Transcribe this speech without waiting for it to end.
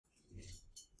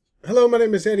Hello, my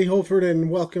name is Eddie Holford,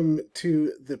 and welcome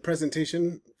to the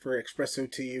presentation for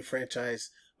Espresso to You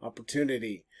franchise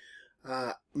opportunity.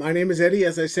 My name is Eddie.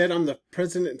 As I said, I'm the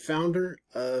president and founder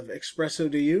of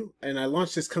Espresso to You, and I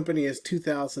launched this company as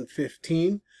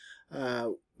 2015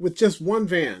 with just one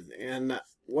van. And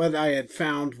what I had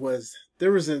found was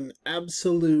there was an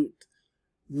absolute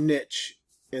niche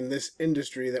in this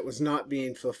industry that was not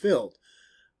being fulfilled.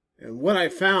 And what I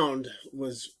found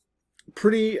was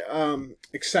pretty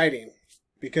exciting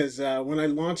because when I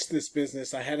launched this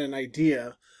business, I had an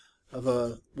idea of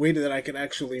a way that I could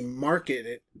actually market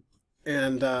it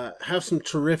and have some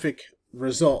terrific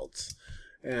results.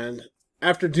 And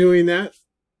after doing that,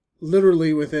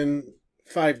 literally within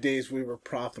 5 days, we were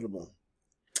profitable.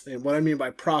 And what I mean by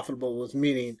profitable was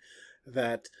meaning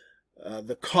that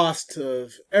the cost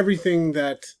of everything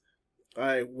that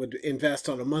I would invest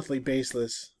on a monthly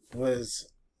basis was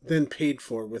then paid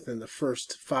for within the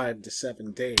first 5 to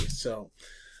 7 days. So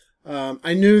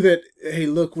I knew that, hey,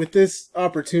 look, with this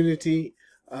opportunity,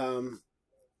 the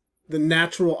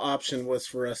natural option was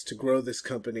for us to grow this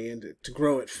company and to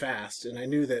grow it fast. And I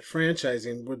knew that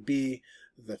franchising would be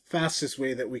the fastest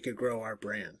way that we could grow our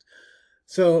brand.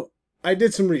 So I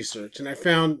did some research and I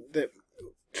found that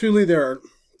truly there are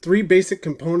three basic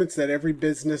components that every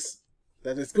business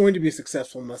that is going to be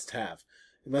successful must have.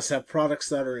 It must have products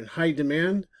that are in high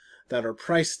demand, that are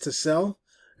priced to sell,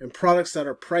 and products that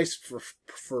are priced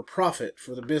for profit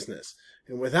for the business.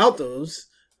 And without those,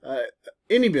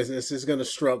 any business is going to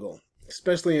struggle,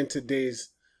 especially in today's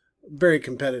very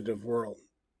competitive world.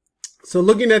 So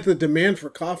looking at the demand for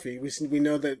coffee, we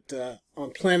know that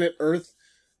on planet Earth,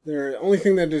 the only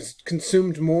thing that is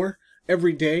consumed more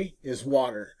every day is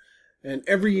water. And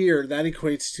every year that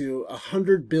equates to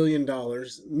 $100 billion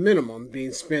minimum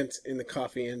being spent in the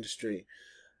coffee industry.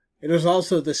 It is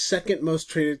also the second most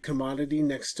traded commodity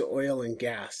next to oil and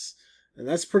gas. And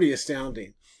that's pretty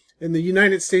astounding. In the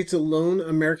United States alone,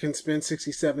 Americans spend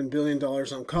 $67 billion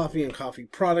on coffee and coffee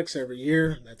products every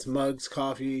year. That's mugs,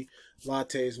 coffee,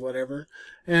 lattes, whatever.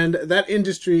 And that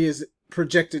industry is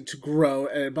projected to grow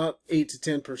at about 8 to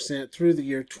 10% through the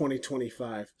year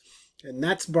 2025. And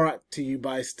that's brought to you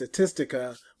by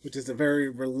Statistica, which is a very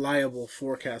reliable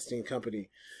forecasting company.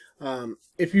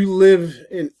 If you live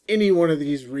in any one of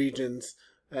these regions,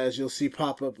 as you'll see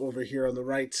pop up over here on the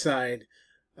right side,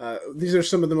 these are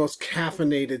some of the most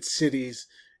caffeinated cities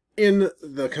in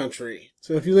the country.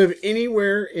 So if you live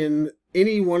anywhere in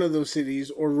any one of those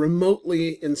cities or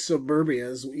remotely in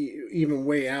suburbias, even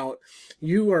way out,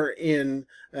 you are in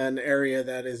an area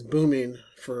that is booming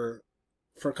for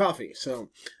coffee. So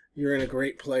you're in a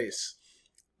great place.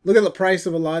 Look at the price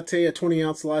of a latte. A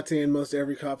 20-ounce latte in most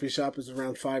every coffee shop is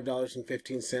around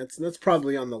 $5.15. And that's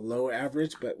probably on the low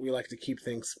average, but we like to keep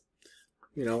things,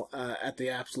 at the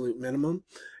absolute minimum.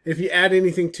 If you add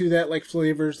anything to that, like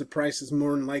flavors, the price is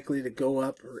more than likely to go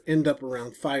up or end up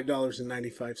around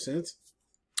 $5.95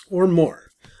 or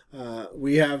more.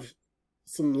 We have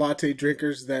some latte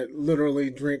drinkers that literally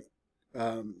drink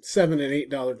 $7 and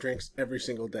 $8 drinks every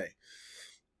single day.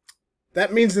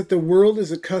 That means that the world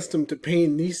is accustomed to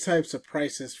paying these types of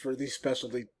prices for these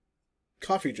specialty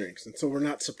coffee drinks. And so we're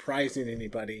not surprising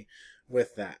anybody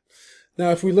with that. Now,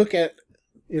 if we look at,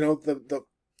 the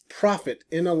profit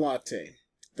in a latte,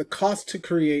 the cost to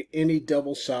create any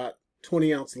double shot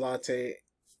 20-ounce latte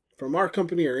from our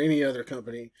company or any other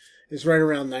company is right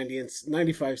around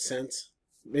 95 cents,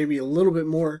 maybe a little bit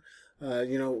more,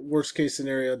 worst case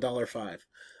scenario, $1.05.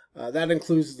 That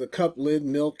includes the cup, lid,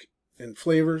 milk, and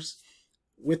flavors.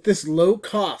 With this low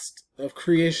cost of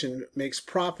creation makes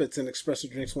profits in espresso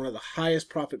drinks one of the highest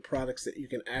profit products that you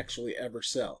can actually ever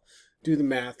sell. Do the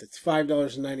math. It's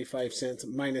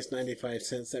 $5.95 minus 95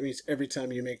 cents. That means every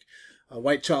time you make a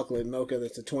white chocolate mocha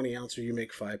that's a 20-ouncer, you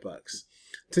make $5.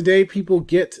 Today, people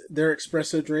get their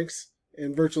espresso drinks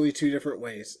in virtually two different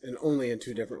ways, and only in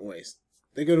two different ways.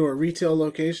 They go to a retail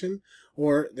location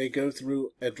or they go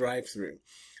through a drive-through.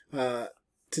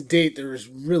 To date, there is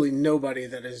really nobody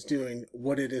that is doing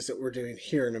what it is that we're doing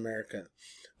here in America.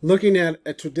 Looking at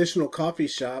a traditional coffee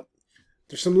shop,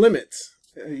 there's some limits.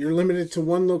 You're limited to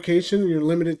one location. You're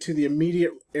limited to the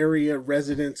immediate area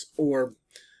residents or,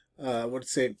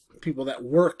 people that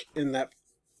work in that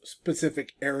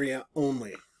specific area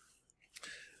only.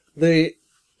 The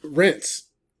rents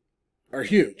are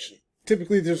huge.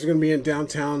 Typically, there's going to be in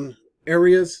downtown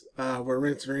areas where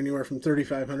rents are anywhere from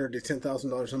 $3,500 to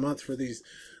 $10,000 a month for these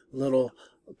little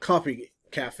coffee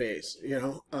cafes,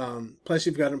 plus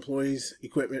you've got employees,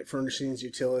 equipment, furnishings,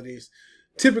 utilities.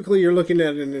 Typically you're looking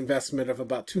at an investment of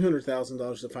about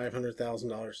 $200,000 to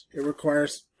 $500,000. It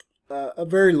requires a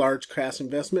very large cash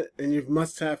investment, and you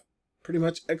must have pretty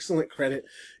much excellent credit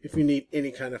if you need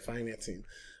any kind of financing.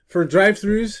 For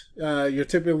drive-throughs, you're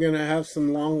typically going to have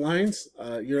some long lines.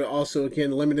 You're also,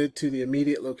 again, limited to the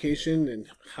immediate location and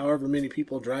however many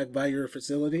people drive by your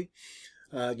facility.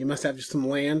 You must have some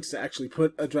land to actually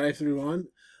put a drive-through on,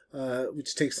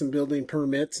 which takes some building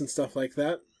permits and stuff like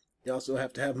that. You also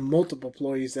have to have multiple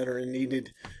employees that are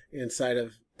needed inside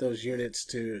of those units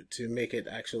to make it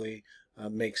actually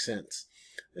make sense.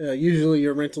 Usually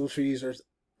your rental fees are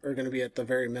going to be at the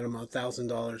very minimum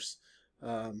 $1,000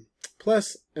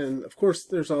 plus, and of course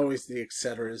there's always the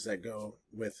etceteras that go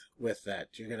with that.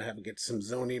 You're going to have to get some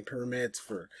zoning permits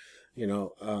for,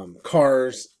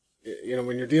 cars.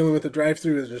 When you're dealing with a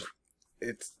drive-through,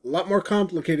 it's a lot more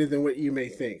complicated than what you may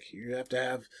think. You have to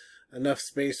have enough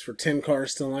space for 10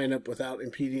 cars to line up without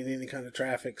impeding any kind of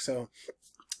traffic. So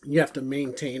you have to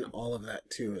maintain all of that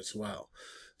too as well.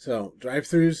 So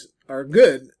drive-throughs are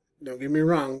good, don't get me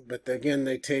wrong, but again,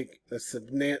 they take a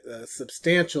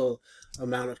substantial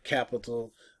amount of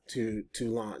capital to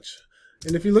launch.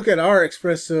 And if you look at our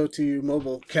Expresso to You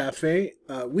mobile cafe,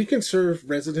 we can serve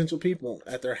residential people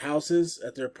at their houses,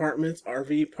 at their apartments,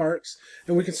 RV parks,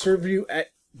 and we can serve you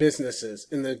at businesses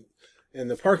in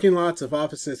the parking lots of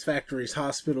offices, factories,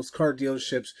 hospitals, car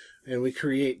dealerships, and we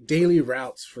create daily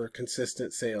routes for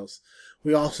consistent sales.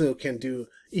 We also can do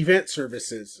event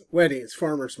services, weddings,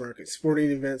 farmers markets, sporting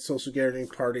events, social gathering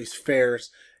parties, fairs,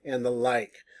 and the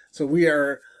like. So we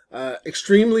are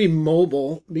extremely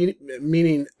mobile,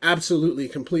 meaning absolutely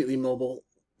completely mobile.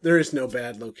 There is no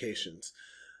bad locations.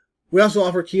 We also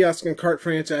offer kiosk and cart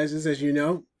franchises, as you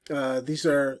know. These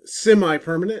are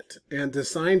semi-permanent and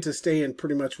designed to stay in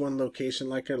pretty much one location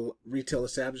like a retail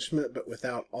establishment, but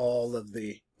without all of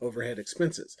the overhead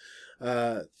expenses.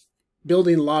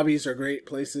 Building lobbies are great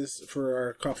places for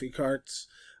our coffee carts.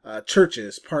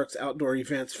 Churches, parks, outdoor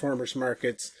events, farmers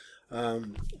markets.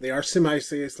 They are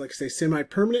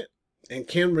semi-permanent and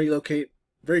can relocate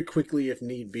very quickly if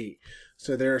need be.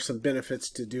 So there are some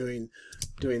benefits to doing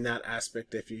that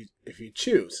aspect if you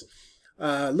choose.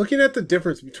 Looking at the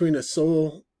difference between a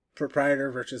sole proprietor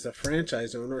versus a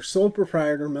franchise owner, a sole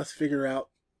proprietor must figure out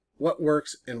what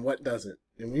works and what doesn't.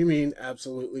 And we mean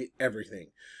absolutely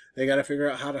everything. They got to figure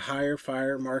out how to hire,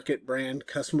 fire, market, brand,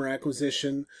 customer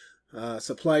acquisition,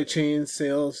 supply chain,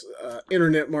 sales,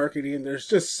 internet marketing. There's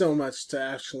just so much to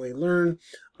actually learn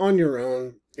on your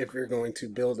own if you're going to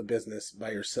build a business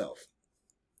by yourself.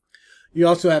 You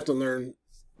also have to learn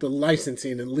the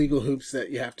licensing and legal hoops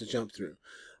that you have to jump through.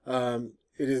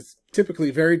 It is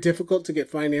typically very difficult to get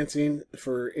financing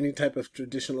for any type of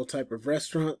traditional type of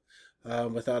restaurant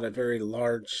without a very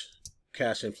large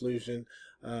cash infusion.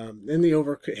 And the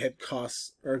overhead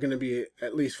costs are going to be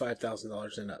at least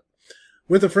 $5,000 and up.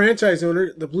 With a franchise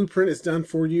owner, the blueprint is done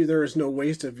for you. There is no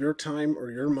waste of your time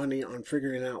or your money on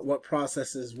figuring out what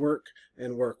processes work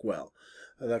and work well.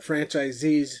 The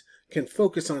franchisees can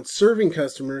focus on serving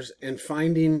customers and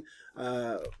finding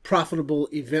profitable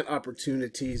event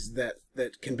opportunities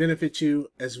that can benefit you,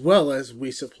 as well as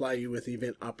we supply you with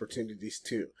event opportunities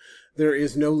too. There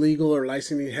is no legal or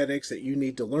licensing headaches that you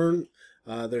need to learn.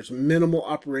 There's minimal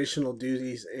operational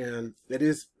duties, and it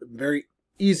is very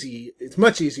easy. It's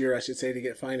much easier, I should say, to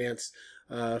get finance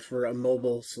for a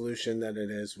mobile solution than it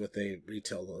is with a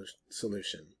retail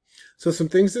solution. So some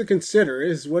things to consider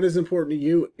is what is important to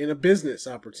you in a business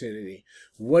opportunity.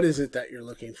 What is it that you're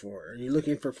looking for? Are you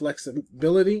looking for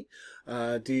flexibility?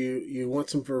 Do you want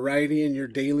some variety in your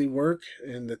daily work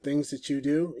and the things that you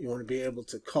do? You want to be able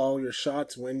to call your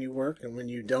shots when you work and when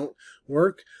you don't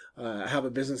work. Have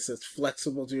a business that's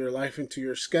flexible to your life and to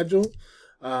your schedule.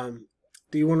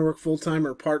 Do you want to work full-time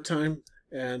or part-time?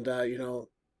 And,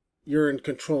 you're in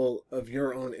control of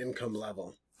your own income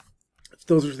level. If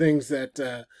those are things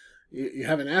that you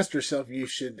haven't asked yourself, you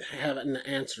should have an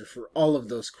answer for all of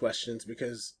those questions,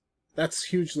 because that's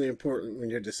hugely important when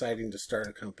you're deciding to start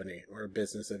a company or a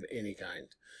business of any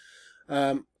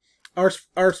kind.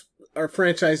 Our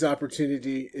franchise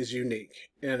opportunity is unique,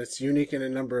 and it's unique in a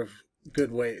number of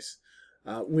good ways.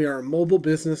 We are a mobile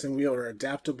business, and we are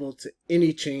adaptable to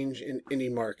any change in any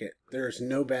market. There is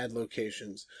no bad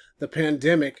locations. The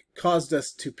pandemic caused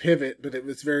us to pivot, but it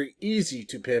was very easy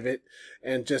to pivot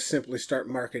and just simply start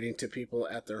marketing to people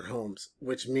at their homes,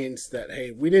 which means that,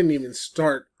 hey, we didn't even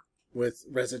start with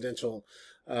residential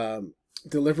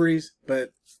deliveries,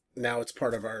 but now it's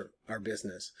part of our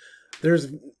business. There's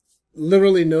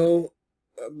literally no,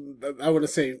 I want to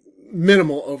say,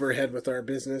 minimal overhead with our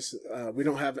business.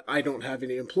 I don't have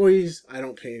any employees. I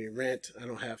don't pay any rent. I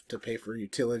don't have to pay for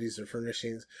utilities or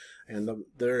furnishings. And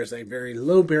there is a very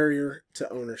low barrier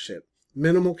to ownership.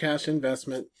 Minimal cash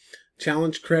investment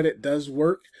Challenge credit does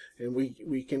work, and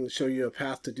we can show you a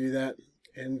path to do that.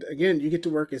 And again, you get to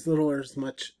work as little or as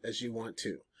much as you want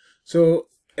to. So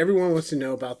everyone wants to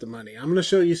know about the money. I'm going to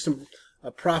show you a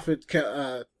profit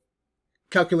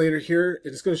calculator here.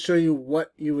 It's going to show you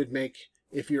what you would make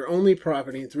if you're only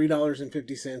profiting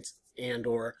 $3.50 and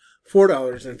or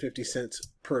 $4.50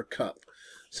 per cup.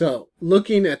 So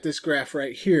looking at this graph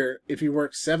right here, if you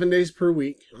work 7 days per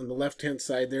week on the left-hand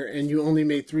side there, and you only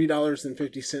made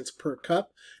 $3.50 per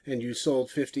cup, and you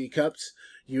sold 50 cups,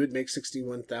 you would make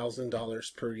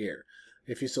 $61,000 per year.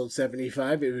 If you sold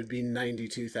 75, it would be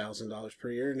 $92,000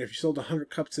 per year. And if you sold 100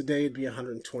 cups a day, it'd be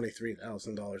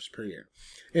 $123,000 per year.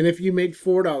 And if you made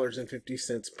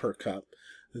 $4.50 per cup,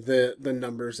 the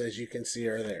numbers, as you can see,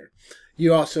 are there.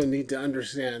 You also need to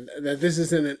understand that this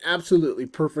is in an absolutely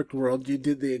perfect world. You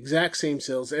did the exact same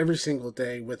sales every single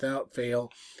day without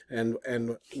fail and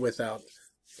without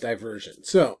diversion.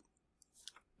 So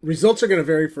results are going to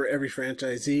vary for every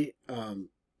franchisee.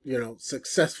 You know,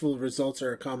 successful results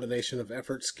are a combination of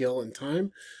effort, skill, and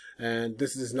time. And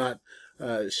this does not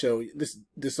show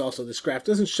this also, this graph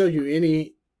doesn't show you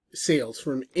any sales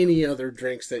from any other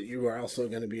drinks that you are also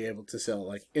going to be able to sell,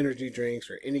 like energy drinks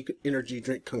or any energy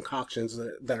drink concoctions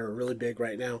that are really big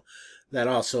right now, that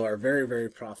also are very, very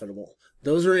profitable.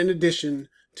 Those are in addition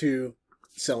to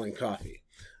selling coffee.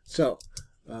 So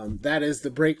that is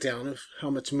the breakdown of how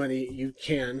much money you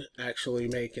can actually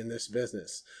make in this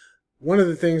business. One of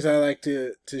the things I like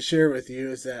to share with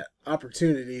you is that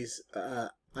opportunities,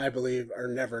 I believe, are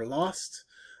never lost.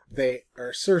 They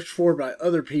are searched for by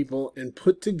other people and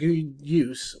put to good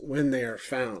use when they are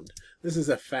found. This is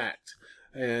a fact,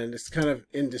 and it's kind of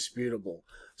indisputable.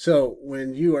 So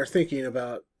when you are thinking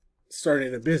about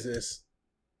starting a business,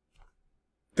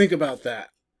 think about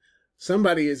that.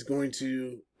 Somebody is going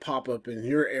to pop up in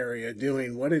your area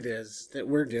doing what it is that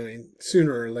we're doing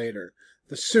sooner or later.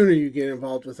 The sooner you get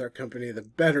involved with our company, the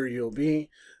better you'll be,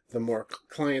 the more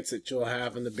clients that you'll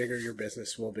have, and the bigger your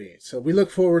business will be. So we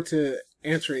look forward to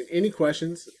answering any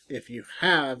questions. If you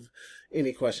have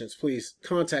any questions, please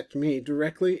contact me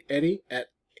directly, Eddie, at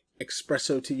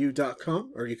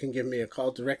expressotoyou.com, or you can give me a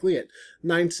call directly at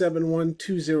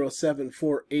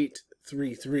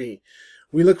 971-207-4833.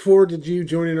 We look forward to you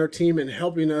joining our team and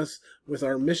helping us with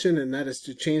our mission, and that is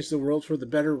to change the world for the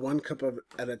better, one cup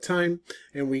at a time.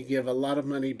 And we give a lot of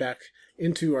money back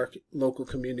into our local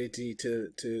community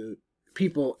to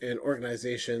people and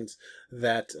organizations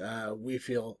that we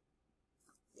feel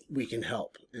we can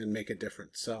help and make a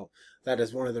difference. So that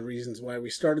is one of the reasons why we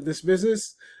started this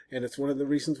business, and it's one of the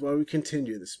reasons why we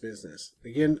continue this business.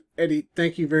 Again, Eddie,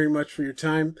 thank you very much for your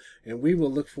time, and we will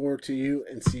look forward to you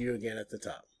and see you again at the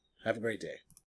top. Have a great day.